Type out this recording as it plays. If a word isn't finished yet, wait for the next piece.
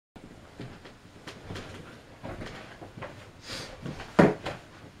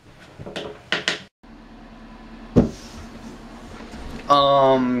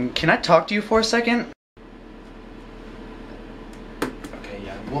Can I talk to you for a second? Okay,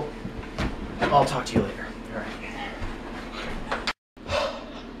 yeah, well, I'll talk to you later. Alright.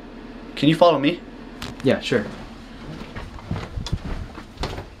 Can you follow me? Yeah, sure.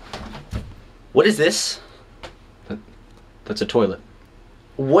 What is this? That's a toilet.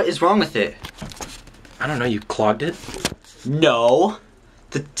 What is wrong with it? I don't know, you clogged it? No.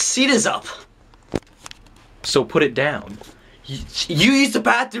 The seat is up. So put it down. You used the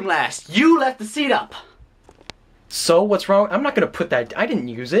bathroom last. You left the seat up. So what's wrong? I'm not gonna put that. I didn't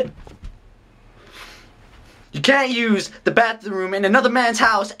use it. You can't use the bathroom in another man's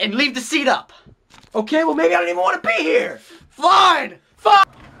house and leave the seat up. Okay, well maybe I don't even want to be here. Fine. Fine.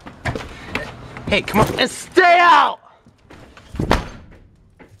 Hey, come on. And stay out.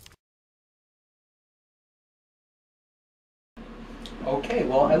 Okay,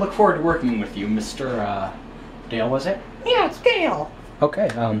 well I look forward to working with you, Mr. Dale, was it? Yeah, it's Dale. Okay,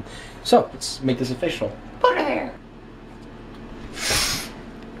 so let's make this official. Put her there.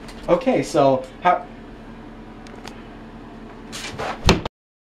 Okay, so how...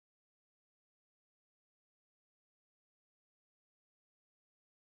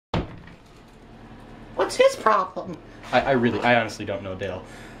 What's his problem? I honestly don't know, Dale.